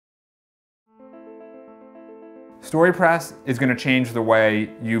Storypress is going to change the way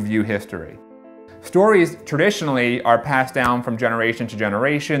you view history. Stories traditionally are passed down from generation to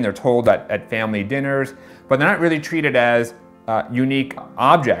generation. They're told at family dinners, but they're not really treated as unique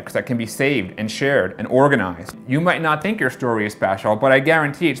objects that can be saved and shared and organized. You might not think your story is special, but I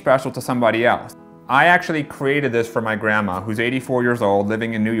guarantee it's special to somebody else. I actually created this for my grandma, who's 84 years old,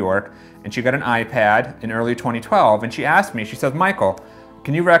 living in New York, and she got an iPad in early 2012, and she asked me, she says, "Michael,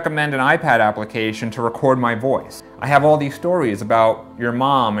 can you recommend an iPad application to record my voice? I have all these stories about your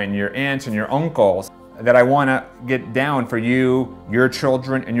mom and your aunts and your uncles that I want to get down for you, your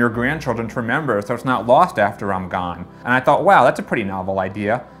children, and your grandchildren to remember so it's not lost after I'm gone." And I thought, wow, that's a pretty novel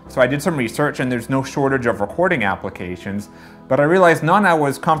idea. So I did some research, and there's no shortage of recording applications, but I realized none I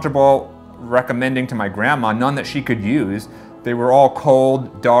was comfortable recommending to my grandma, none that she could use. They were all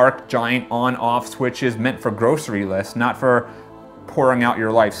cold, dark, giant on-off switches meant for grocery lists, not for pouring out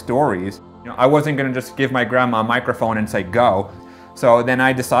your life stories. I wasn't going to just give my grandma a microphone and say go. So then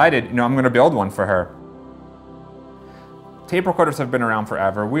I decided, I'm going to build one for her. Tape recorders have been around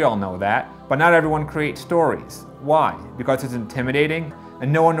forever, we all know that, but not everyone creates stories. Why? Because it's intimidating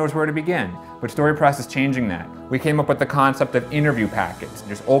and no one knows where to begin. But Storypress is changing that. We came up with the concept of interview packets.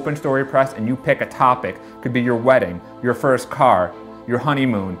 Just open Storypress and you pick a topic. It could be your wedding, your first car, your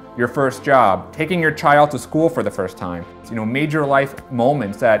honeymoon, your first job, taking your child to school for the first time. Major life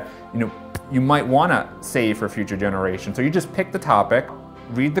moments that you might want to save for future generations. So you just pick the topic,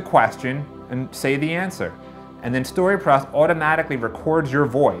 read the question, and say the answer. And then Storypress automatically records your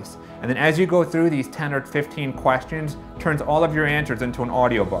voice. And then as you go through these 10 or 15 questions, turns all of your answers into an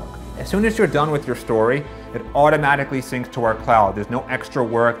audiobook. As soon as you're done with your story, it automatically syncs to our cloud. There's no extra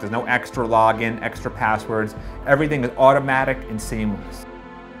work, there's no extra login, extra passwords. Everything is automatic and seamless.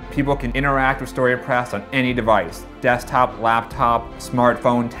 People can interact with Storypress on any device, desktop, laptop,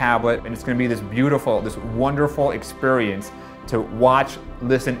 smartphone, tablet, and it's going to be this beautiful, this wonderful experience to watch,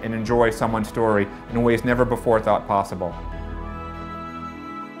 listen, and enjoy someone's story in ways never before thought possible.